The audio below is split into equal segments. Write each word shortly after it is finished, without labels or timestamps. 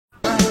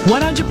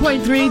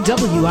100.3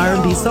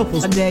 WRB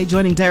Soulful Sunday.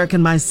 Joining Derrick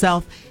and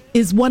myself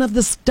is one of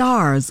the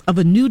stars of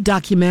a new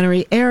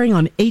documentary airing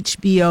on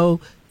HBO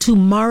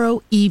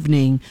tomorrow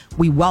evening.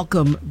 We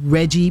welcome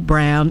Reggie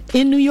Brown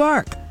in New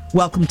York.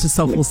 Welcome to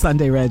Soulful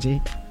Sunday,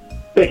 Reggie.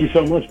 Thank you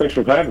so much. Thanks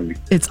for having me.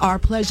 It's our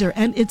pleasure,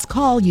 and it's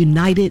called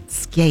United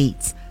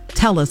Skates.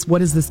 Tell us,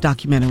 what is this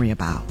documentary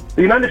about?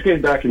 The United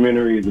Skates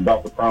documentary is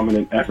about the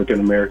prominent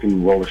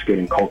African-American roller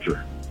skating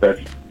culture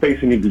that's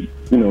facing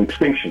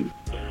extinction.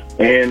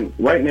 And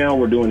right now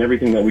we're doing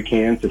everything that we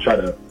can to try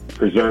to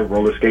preserve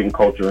roller skating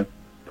culture,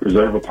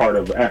 preserve a part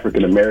of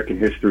African-American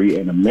history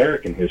and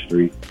American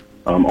history,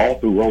 all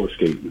through roller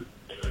skating.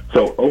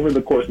 So over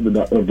the course of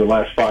the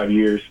last 5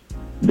 years,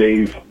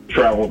 they've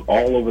traveled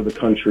all over the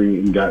country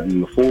and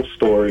gotten the full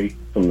story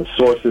from the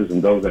sources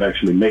and those that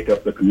actually make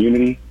up the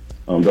community,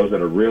 those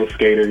that are real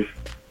skaters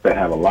that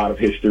have a lot of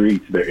history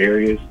to their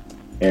areas.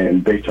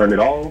 And they turn it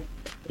all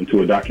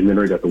into a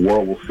documentary that the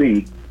world will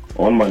see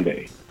on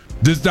Monday.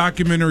 This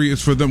documentary is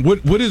for them.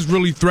 What is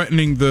really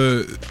threatening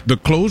the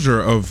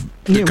closure of?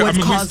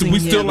 We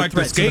still like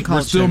to skate.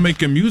 We're still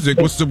making music.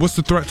 What's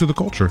the threat to the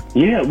culture?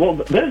 Yeah, well,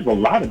 there's a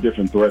lot of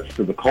different threats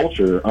to the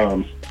culture.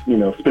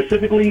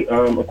 Specifically,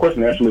 of course,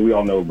 nationally, we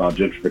all know about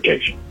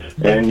gentrification,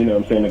 and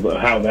I'm saying about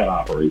how that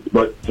operates.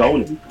 But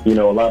zoning, a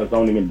lot of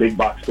zoning in big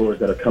box stores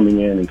that are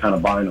coming in and kind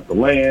of buying up the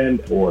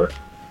land, or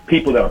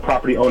people that are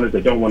property owners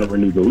that don't want to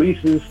renew the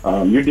leases.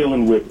 You're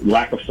dealing with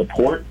lack of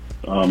support.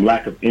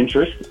 Lack of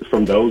interest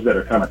from those that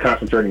are kind of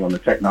concentrating on the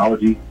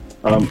technology.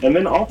 And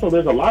then also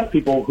there's a lot of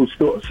people who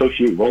still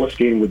associate roller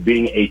skating with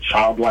being a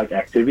childlike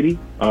activity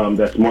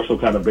that's more so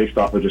kind of based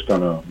off of just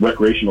kind of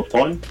recreational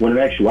fun, when in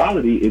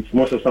actuality it's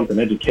more so something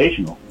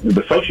educational.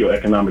 The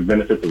socioeconomic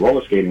benefits of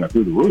roller skating are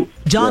through the roof.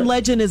 John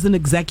Legend is an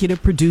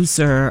executive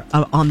producer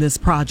on this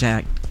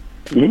project.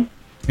 Mm-hmm.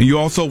 And you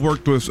also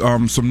worked with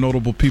some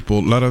notable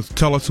people.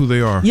 Tell us who they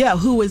are. Yeah,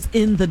 who is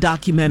in the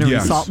documentary?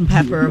 Yes. Salt and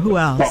Pepper. Who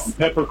else? Salt and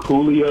Pepper,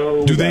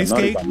 Coolio. Do they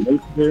skate?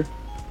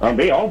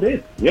 They all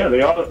did. Yeah,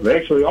 they all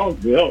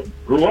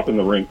grew up in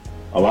the rink.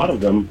 A lot of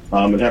them,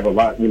 and have a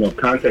lot,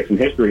 context and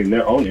history in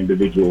their own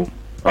individual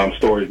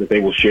stories that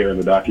they will share in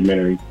the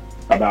documentary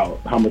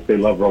about how much they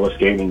love roller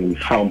skating and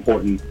how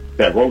important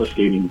that roller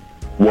skating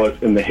was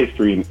in the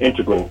history and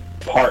integral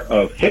part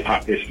of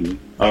hip-hop history,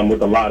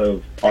 with a lot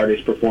of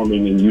artists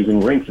performing and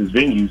using rinks as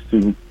venues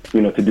to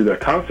do their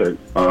concerts.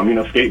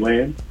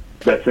 Skateland,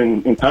 that's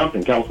in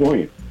Compton,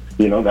 California.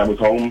 That was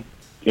home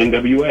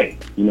NWA,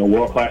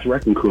 World Class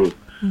Wrecking Crew.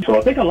 So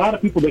I think a lot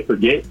of people, they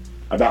forget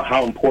about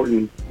how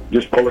important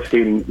just roller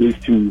skating is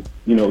to,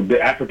 the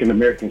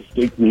African-American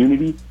skate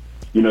community.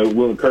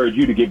 We'll encourage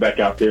you to get back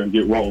out there and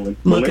get rolling.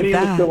 Look at Millennials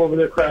that. are still over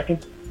there cracking.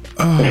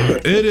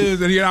 It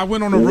is. And I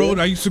went on a road.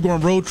 I used to go on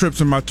road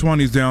trips in my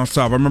 20s down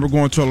south. I remember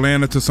going to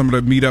Atlanta to some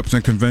of the meetups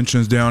and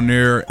conventions down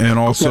there, and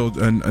also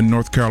in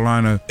North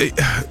Carolina.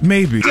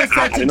 Maybe. Just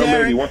said to I know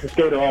Derrick, maybe once a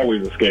skater,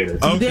 always a skater.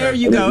 Okay. There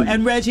you go.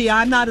 And Reggie,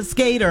 I'm not a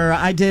skater.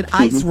 I did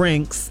ice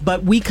rinks,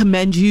 but we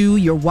commend you,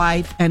 your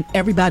wife, and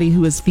everybody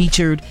who is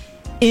featured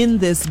in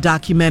this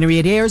documentary.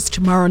 It airs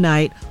tomorrow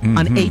night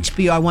on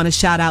HBO. I want to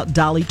shout out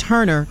Dolly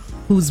Turner,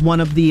 who's one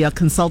of the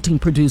consulting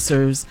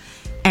producers.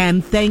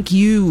 And thank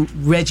you,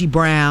 Reggie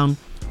Brown,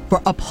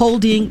 for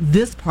upholding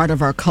this part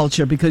of our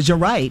culture, because you're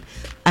right.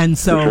 And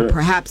so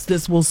perhaps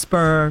this will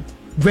spur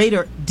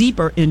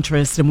deeper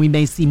interest, and we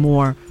may see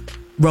more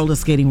roller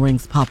skating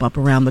rinks pop up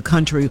around the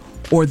country,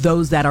 or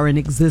those that are in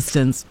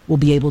existence will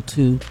be able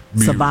to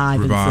survive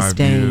and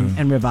sustain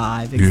and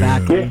revive.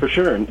 Exactly. Yeah, for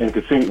sure. And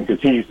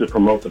continues to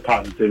promote the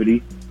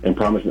positivity and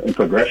promise and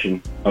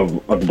progression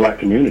of the black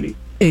community.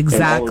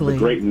 Exactly. And all of the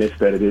greatness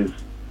that it is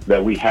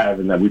that we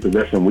have and that we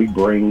possess and we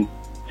bring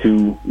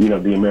to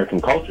the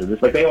American culture.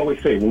 It's like they always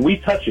say, when we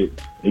touch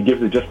it, it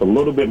gives it just a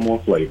little bit more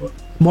flavor,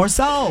 more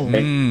soul,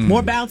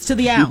 more bounce to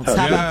the ounce.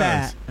 How about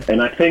that?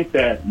 And I think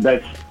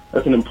that's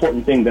an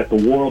important thing that the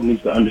world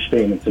needs to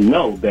understand and to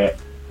know, that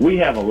we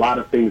have a lot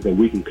of things that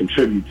we can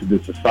contribute to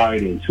this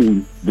society and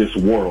to this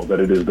world that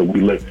it is that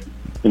we live in.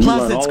 And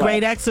plus, it's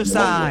great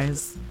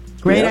exercise.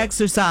 Great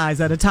exercise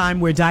at a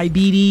time where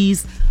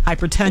diabetes,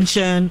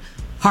 hypertension,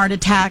 heart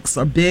attacks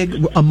are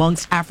big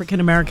amongst African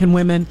American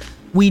women.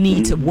 We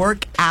need to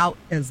work out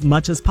as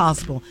much as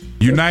possible.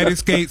 United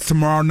Skates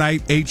tomorrow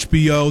night,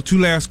 HBO. 2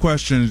 last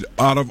questions.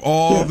 Out of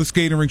all the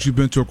skating rinks you've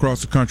been to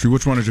across the country,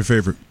 which one is your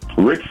favorite?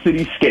 Rich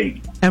City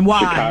Skate. And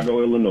why?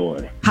 Chicago,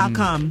 Illinois. How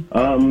come?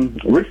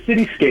 Rich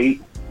City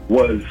Skate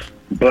was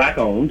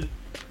black-owned.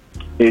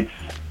 It's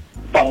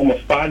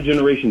almost 5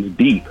 generations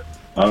deep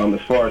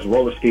as far as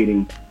roller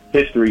skating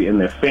history in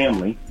their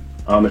family.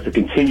 It's a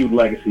continued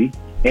legacy.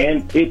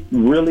 And it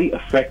really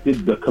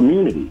affected the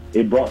community.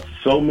 It brought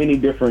so many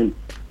different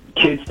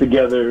kids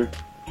together,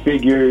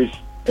 figures.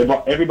 It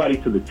brought everybody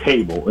to the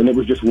table, and it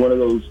was just one of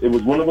those. It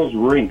was one of those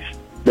rinks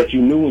that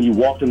you knew when you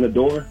walked in the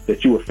door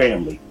that you were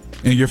family.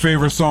 And your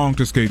favorite song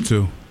to skate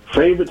to?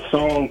 Favorite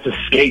song to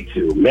skate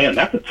to? Man,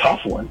 that's a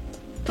tough one.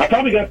 I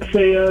probably got to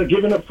say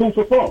 "Giving Up Food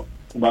for Thought"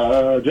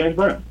 by James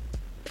Brown.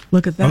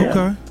 Look at that.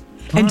 Okay.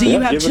 And do you Yeah,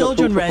 have give it a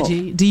children, food for thought.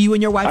 Reggie? Do you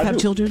and your wife I have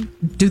do. children?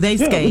 Do they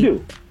Yeah, skate? we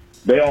do.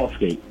 They all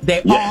skate.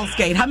 They Yes. all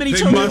skate. How many They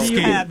children must do you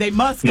skate. have? They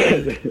must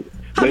skate.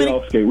 How They many?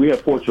 all skate. We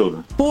have 4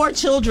 children. 4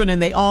 children,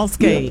 and they all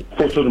skate. Yeah,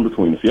 4 children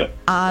between us. Yep.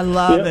 I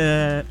love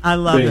it. I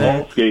love They it.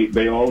 all skate.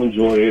 They all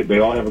enjoy it. They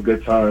all have a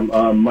good time.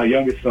 My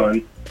youngest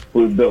son,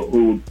 who the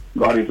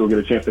audience will get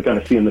a chance to kind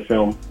of see in the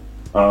film,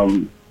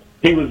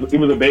 he was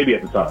a baby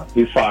at the time.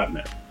 He's 5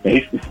 now.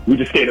 And we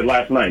just skated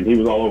last night, and he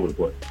was all over the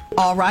place.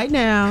 All right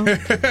now.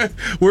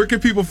 Where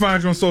can people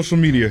find you on social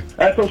media?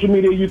 At social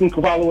media, you can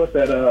follow us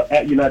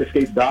at United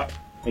Skates Doc,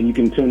 and you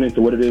can tune into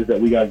what it is that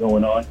we got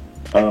going on.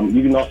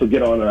 You can also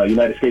get on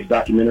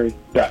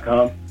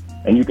UnitedSkatesDocumentary.com,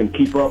 and you can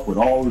keep up with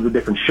all of the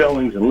different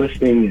showings and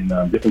listing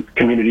and different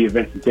community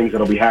events and things that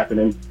will be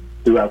happening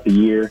throughout the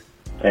year,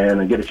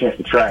 and get a chance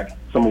to track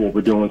some of what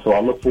we're doing. So I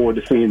look forward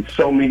to seeing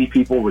so many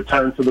people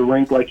return to the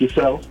rink like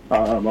yourself.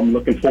 I'm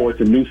looking forward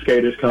to new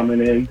skaters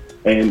coming in,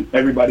 and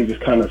everybody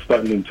just kind of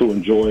starting to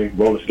enjoy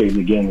roller skating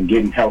again and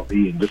getting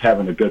healthy and just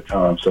having a good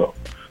time. So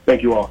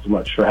thank you all so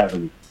much for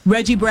having me.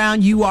 Reggie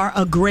Brown, you are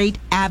a great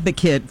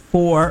advocate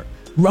for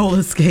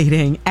roller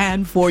skating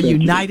and for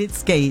United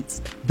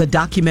Skates, the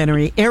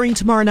documentary airing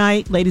tomorrow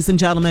night, ladies and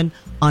gentlemen,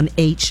 on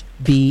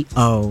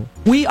HBO.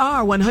 We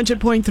are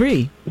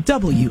 100.3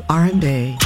 WRMB.